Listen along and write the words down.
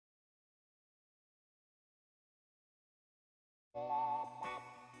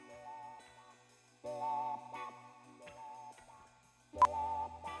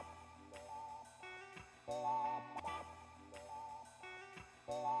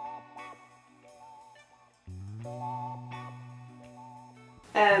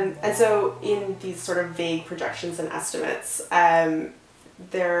And so in these sort of vague projections and estimates,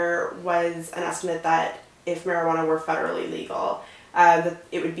 there was an estimate that if marijuana were federally legal, that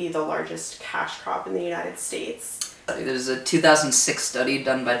it would be the largest cash crop in the United States. There's a 2006 study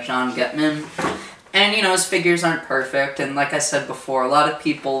done by John Getman, and his figures aren't perfect, and like I said before, a lot of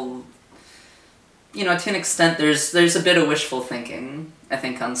people, to an extent, there's a bit of wishful thinking, I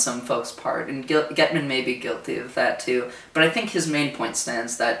think, on some folks' part, and Getman may be guilty of that too, but I think his main point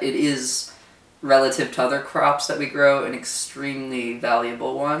stands that it is, relative to other crops that we grow, an extremely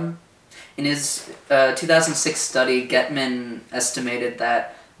valuable one. In his 2006 study, Getman estimated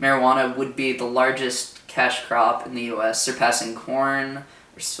that marijuana would be the largest cash crop in the U.S., surpassing corn,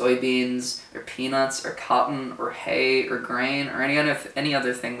 or soybeans, or peanuts, or cotton, or hay, or grain, or any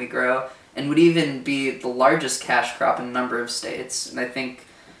other thing we grow, and would even be the largest cash crop in a number of states. And I think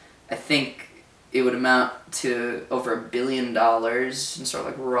it would amount to over $1 billion in sort of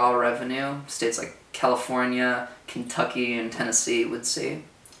like raw revenue. States like California, Kentucky, and Tennessee would see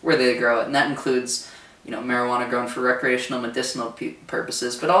where they grow it, and that includes marijuana grown for recreational, medicinal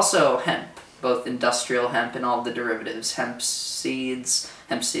purposes, but also hemp, both industrial hemp and all the derivatives, hemp seed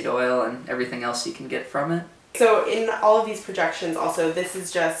oil, and everything else you can get from it. So in all of these projections, also, this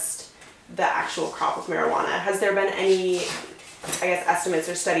is just the actual crop of marijuana. Has there been any, estimates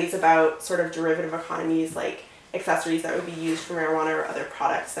or studies about sort of derivative economies, like accessories that would be used for marijuana or other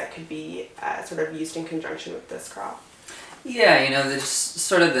products that could be sort of used in conjunction with this crop? Yeah, there's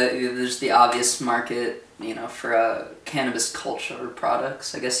sort of there's the obvious market, for cannabis culture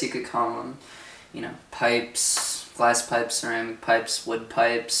products, I guess you could call them, pipes, glass pipes, ceramic pipes, wood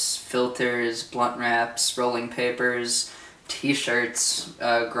pipes, filters, blunt wraps, rolling papers, t-shirts,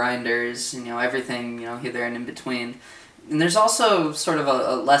 grinders, everything, here and in between. And there's also sort of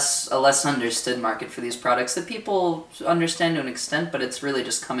a less understood market for these products that people understand to an extent, but it's really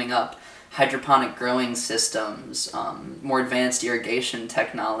just coming up. Hydroponic growing systems, more advanced irrigation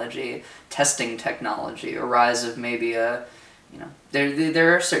technology, testing technology, a rise of maybe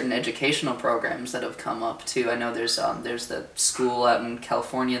there are certain educational programs that have come up too. I know there's the school out in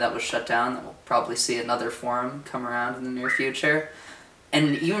California that was shut down that will probably see another forum come around in the near future.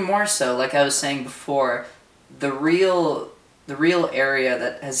 And even more so, like I was saying before, the real area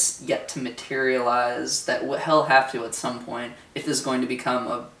that has yet to materialize, that will have to at some point, if this is going to become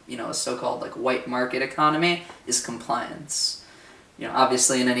a so-called like white market economy, is compliance.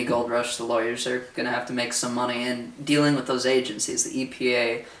 Obviously in any gold rush, the lawyers are going to have to make some money, and dealing with those agencies, the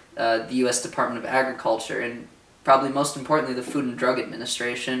EPA, the U.S. Department of Agriculture, and probably most importantly the Food and Drug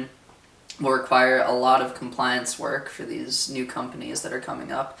Administration, will require a lot of compliance work for these new companies that are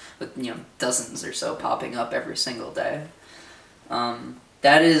coming up, with dozens or so popping up every single day.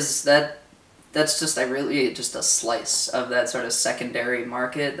 That's just really just a slice of that sort of secondary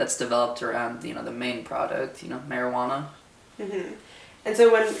market that's developed around the main product, marijuana. Mm-hmm. And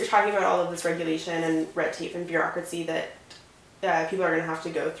so when you're talking about all of this regulation and red tape and bureaucracy that people are going to have to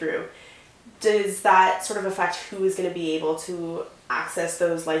go through, does that sort of affect who is going to be able to access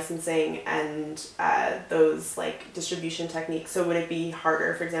those licensing and those like distribution techniques? So would it be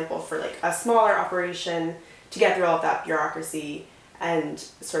harder, for example, for like a smaller operation to get through all of that bureaucracy, and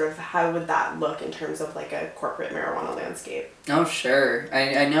sort of how would that look in terms of like a corporate marijuana landscape? Oh, sure.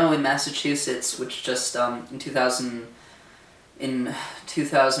 I know in Massachusetts, which just in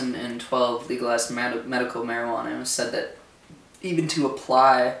 2012 legalized medical marijuana, it was said that even to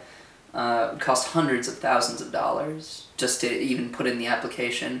apply would cost hundreds of thousands of dollars just to even put in the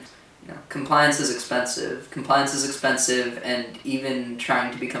application. Compliance is expensive. And even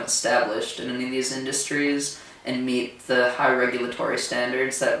trying to become established in any of these industries and meet the high regulatory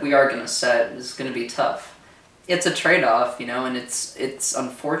standards that we are going to set is going to be tough. It's a trade-off, and it's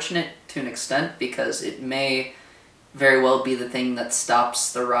unfortunate to an extent, because it may very well be the thing that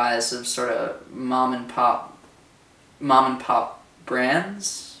stops the rise of sort of mom and pop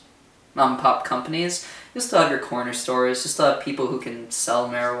brands, mom and pop companies. You still have your corner stores, you still have people who can sell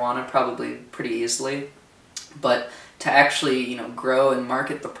marijuana probably pretty easily, but to actually grow and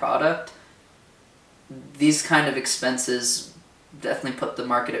market the product, these kind of expenses definitely put the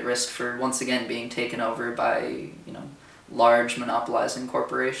market at risk for once again being taken over by large monopolizing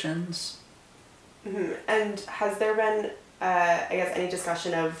corporations. Mm-hmm. And has there been any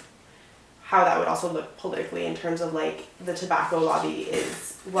discussion of how that would also look politically, in terms of like the tobacco lobby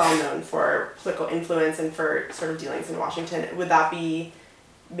is well known for political influence and for sort of dealings in Washington, would that be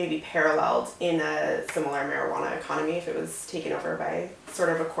maybe paralleled in a similar marijuana economy if it was taken over by sort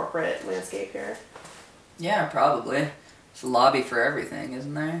of a corporate landscape here? Yeah, probably. There's a lobby for everything,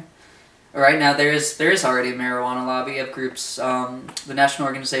 isn't there? Right now, there is already a marijuana lobby of groups, the National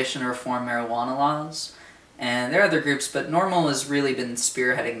Organization to Reform Marijuana Laws, and there are other groups, but NORML has really been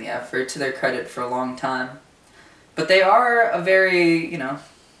spearheading the effort, to their credit, for a long time. But they are a very, I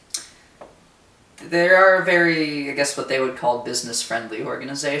guess what they would call business-friendly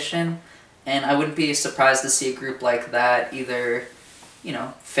organization, and I wouldn't be surprised to see a group like that either,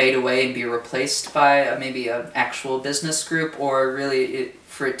 fade away and be replaced by maybe an actual business group, or really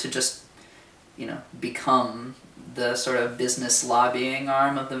for it to just, become the sort of business lobbying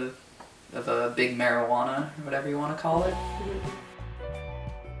arm of a big marijuana, or whatever you want to call it. Mm-hmm.